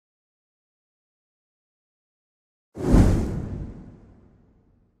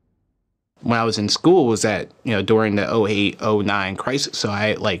when I was in school was that, during the 08, 09 crisis. So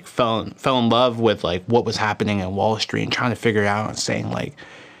I like fell in love with like what was happening in Wall Street and trying to figure it out and saying like,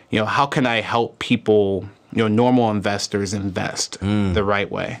 how can I help people, normal investors invest the right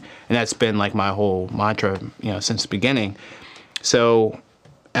way? And that's been like my whole mantra, since the beginning. So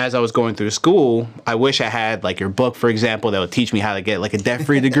as I was going through school, I wish I had like your book, for example, that would teach me how to get like a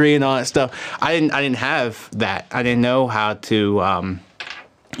debt-free degree and all that stuff. I didn't have that. I didn't know how to,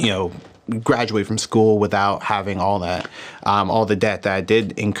 graduate from school without having all that, all the debt that I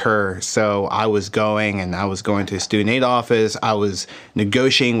did incur. So I was going to the student aid office. I was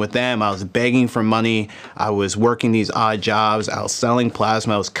negotiating with them. I was begging for money. I was working these odd jobs. I was selling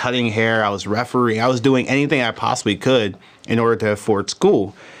plasma. I was cutting hair. I was refereeing. I was doing anything I possibly could in order to afford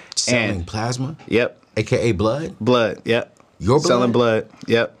school. Selling plasma? Yep. AKA blood? Blood, yep. Your blood? Selling blood,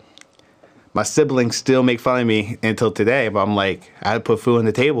 yep. My siblings still make fun of me until today, but I'm like, I had to put food on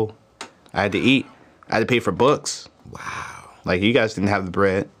the table. I had to eat. I had to pay for books. Wow. Like, you guys didn't have the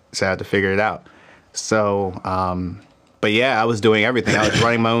bread, so I had to figure it out. So, but yeah, I was doing everything. I was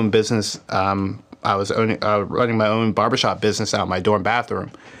running my own business. I was running my own barbershop business out in my dorm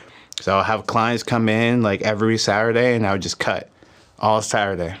bathroom. So I'll have clients come in like every Saturday, and I would just cut all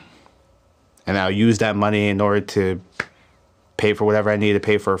Saturday. And I'll use that money in order to pay for whatever I needed to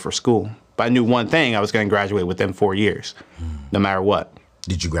pay for school. But I knew one thing, I was going to graduate within 4 years, no matter what.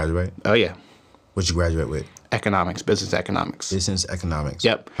 Did you graduate? Oh, yeah. What'd you graduate with? Economics, business economics. Business economics.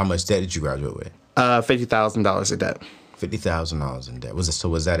 Yep. How much debt did you graduate with? $50,000 of debt. $50,000 in debt.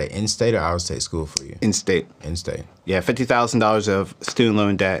 Was that an in-state or out-of-state school for you? In-state. In-state. Yeah, $50,000 of student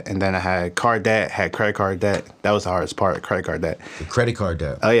loan debt, and then I had car debt, had credit card debt. That was the hardest part, credit card debt. The credit card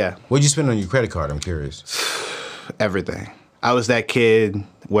debt. Oh, yeah. What'd you spend on your credit card? I'm curious. Everything. I was that kid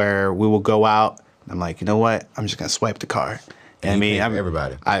where we would go out, and I'm like, you know what? I'm just going to swipe the card. And I mean,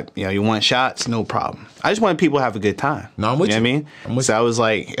 everybody. You want shots? No problem. I just wanted people to have a good time. No, I'm with you. You know what I mean? So I was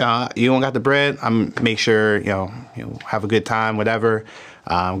like, you don't got the bread? I'm make sure, have a good time, whatever.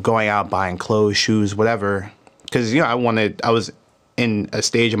 Going out, buying clothes, shoes, whatever. Because, I was in a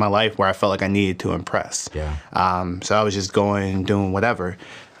stage of my life where I felt like I needed to impress. Yeah. So I was just going and doing whatever.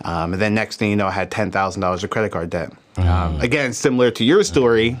 And then next thing you know, I had $10,000 of credit card debt. Again, similar to your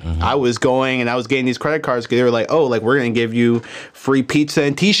story, I was going and I was getting these credit cards because they were like, oh, like we're going to give you free pizza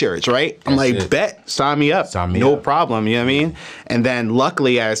and T-shirts, right? I'm like, bet, sign me up. No problem, you know what I mean? And then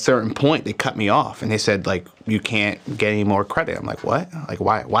luckily at a certain point, they cut me off and they said, like, you can't get any more credit. I'm like, what? Like,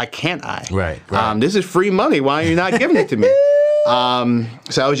 why can't I? Right. This is free money. Why are you not giving it to me?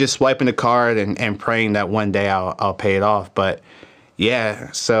 So I was just swiping the card and praying that one day I'll pay it off. But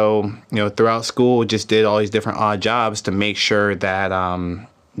yeah, so, throughout school, just did all these different odd jobs to make sure that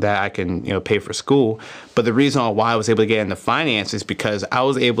that I can, pay for school. But the reason why I was able to get into finance is because I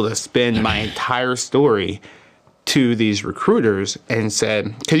was able to spin my entire story to these recruiters and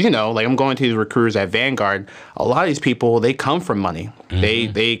said, because, like I'm going to these recruiters at Vanguard, a lot of these people, they come from money.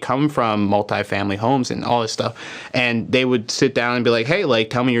 They come from multifamily homes and all this stuff. And they would sit down and be like, hey,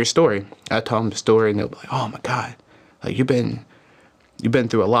 like, tell me your story. I tell them the story and they'll be like, oh my God, like you've been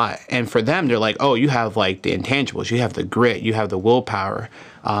through a lot. And for them, they're like, oh, you have like the intangibles. You have the grit. You have the willpower.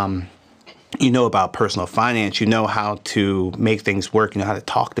 You know about personal finance. You know how to make things work. You know how to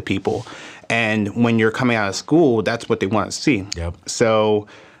talk to people. And when you're coming out of school, that's what they want to see. Yep. So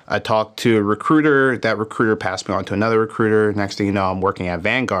I talked to a recruiter. That recruiter passed me on to another recruiter. Next thing you know, I'm working at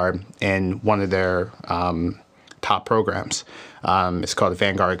Vanguard in one of their top programs. It's called the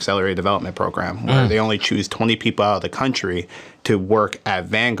Vanguard Accelerated Development Program, where they only choose 20 people out of the country to work at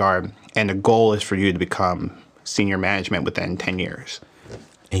Vanguard, and the goal is for you to become senior management within 10 years.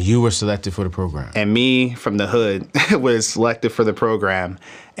 And you were selected for the program. And me from the hood was selected for the program,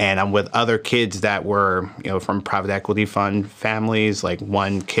 and I'm with other kids that were, from private equity fund families. Like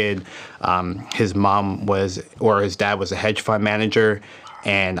one kid, his mom was, or his dad was a hedge fund manager.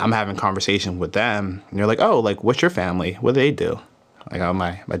 And I'm having conversations with them, and they're like, oh, like, what's your family? What do they do? Like, oh,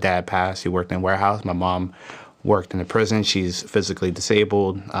 my dad passed. He worked in a warehouse. My mom worked in a prison. She's physically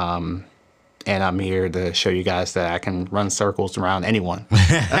disabled. And I'm here to show you guys that I can run circles around anyone.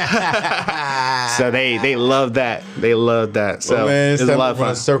 So they love that. They love that. So it's a lot of fun.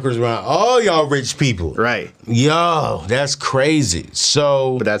 Run circles around all y'all rich people. Right. Yo, that's crazy.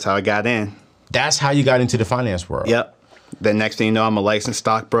 So. But that's how I got in. That's how you got into the finance world. Yep. Then next thing you know, I'm a licensed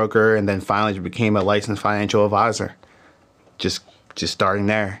stockbroker, and then finally became a licensed financial advisor. Just starting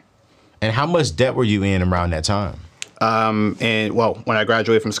there. And how much debt were you in around that time? And well, when I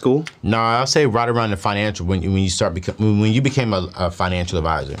graduated from school? No, I'll say right around the financial, when you became a financial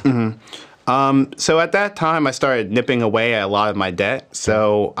advisor. So at that time, I started nipping away at a lot of my debt.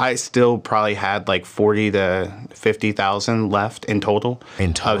 So I still probably had like 40 to 50,000 left in total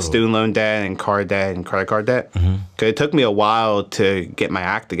of student loan debt and car debt and credit card debt. Because it took me a while to get my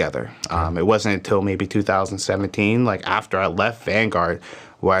act together. It wasn't until maybe 2017, like after I left Vanguard,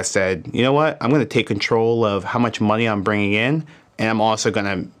 where I said, you know what, I'm going to take control of how much money I'm bringing in. And I'm also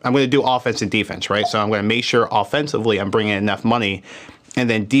going to do offense and defense, right? So I'm going to make sure offensively I'm bringing in enough money. And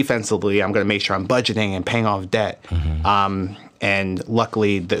then defensively, I'm going to make sure I'm budgeting and paying off debt. And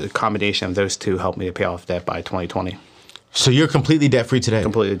luckily, the combination of those two helped me to pay off debt by 2020. So you're completely debt-free today?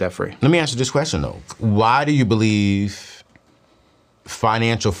 Completely debt-free. Let me ask you this question, though. Why do you believe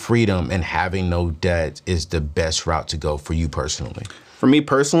financial freedom and having no debt is the best route to go for you personally? For me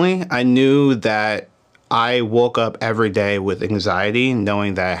personally, I knew that I woke up every day with anxiety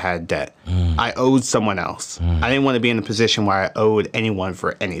knowing that I had debt. I owed someone else. I didn't want to be in a position where I owed anyone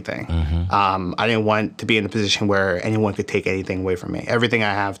for anything. I didn't want to be in a position where anyone could take anything away from me. Everything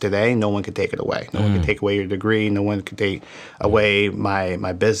I have today, no one could take it away. No one could take away your degree. No one could take away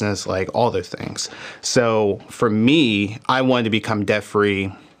my business, like all those things. So for me, I wanted to become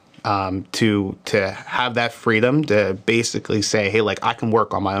debt-free to have that freedom to basically say, hey, like I can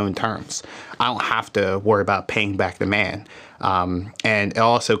work on my own terms. I don't have to worry about paying back the man. And it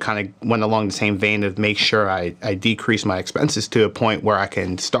also kind of went along the same vein of make sure I decrease my expenses to a point where I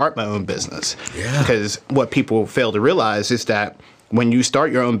can start my own business. Because what people fail to realize is that when you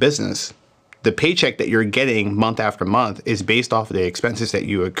start your own business, the paycheck that you're getting month after month is based off of the expenses that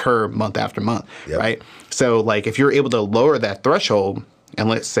you incur month after month, right? So like if you're able to lower that threshold, and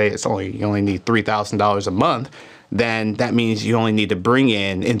let's say you only need $3,000 a month, then that means you only need to bring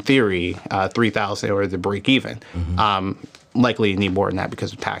in theory, $3,000 in order to break even. Likely you need more than that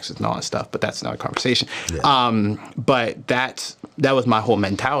because of taxes and all that stuff, but that's another conversation. But that was my whole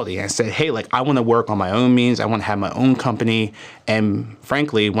mentality. I said, hey, like I want to work on my own means. I want to have my own company. And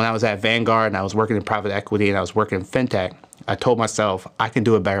frankly, when I was at Vanguard and I was working in private equity and I was working in fintech, I told myself I can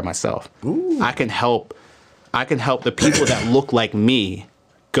do it better myself. I can help the people that look like me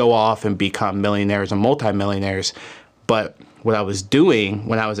go off and become millionaires and multimillionaires. But what I was doing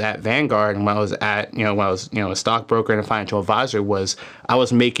when I was at Vanguard and when I was a stockbroker and a financial advisor was I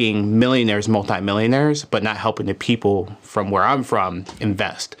was making millionaires multimillionaires, but not helping the people from where I'm from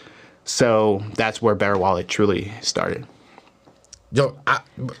invest. So that's where Better Wallet truly started. Yo,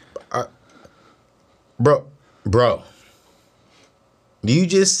 bro, you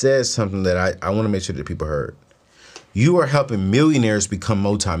just said something that I want to make sure that people heard. You are helping millionaires become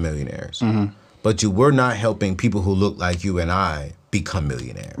multimillionaires, but you were not helping people who look like you and I become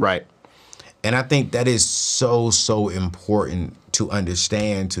millionaires. Right. And I think that is so important to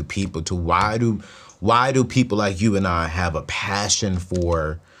understand to people. To why do people like you and I have a passion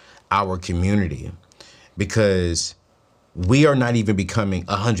for our community? Because we are not even becoming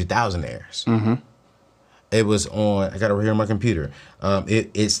 100,000aires. It was on, I got it right here on my computer.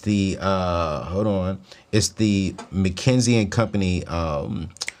 It's the, hold on. It's the McKinsey & Company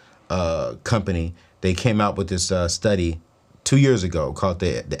company. They came out with this study 2 years ago called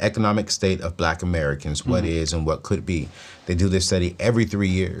the Economic State of Black Americans, What Is and What Could Be. They do this study every 3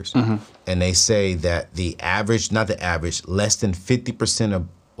 years. And they say that the average, not the average, less than 50% of,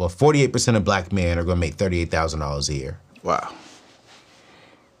 well, 48% of black men are gonna make $38,000 a year. Wow. You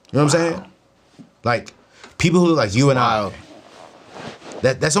know what I'm saying? Like, people who look like you and I,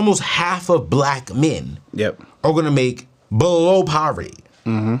 that's almost half of black men are gonna make below poverty,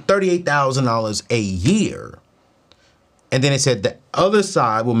 $38,000 a year. And then it said the other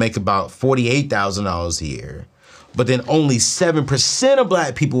side will make about $48,000 a year, but then only 7% of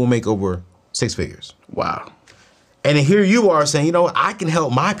black people will make over 6 figures. Wow. And then here you are saying, you know what, I can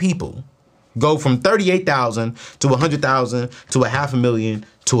help my people go from 38,000 to 100,000 to $500,000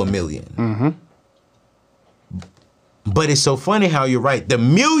 to $1 million. But it's so funny how you're right. The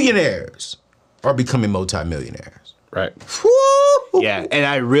millionaires are becoming multimillionaires. Right. Woo! Yeah, and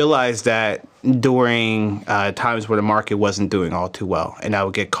I realized that during times where the market wasn't doing all too well, and I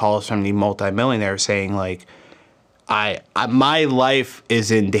would get calls from the multimillionaires saying like, my life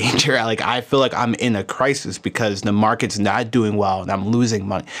is in danger. Like I feel like I'm in a crisis because the market's not doing well and I'm losing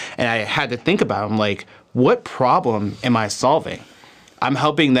money. And I had to think about it. I'm like, what problem am I solving? I'm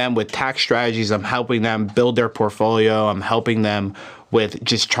helping them with tax strategies. I'm helping them build their portfolio. I'm helping them with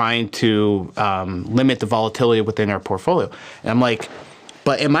just trying to limit the volatility within their portfolio. And I'm like,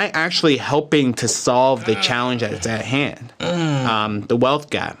 but am I actually helping to solve the challenge that's at hand? The wealth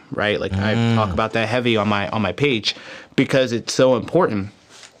gap, right? Like I talk about that heavy on my page because it's so important.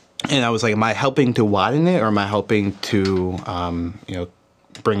 And I was like, am I helping to widen it, or am I helping to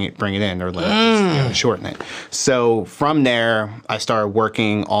bring it in, or shorten it. So from there, I started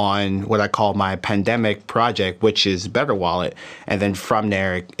working on what I call my pandemic project, which is Better Wallet. And then from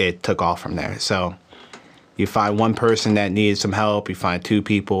there, it took off from there. So you find one person that needs some help, you find two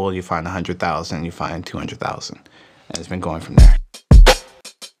people, you find 100,000, you find 200,000. And it's been going from there.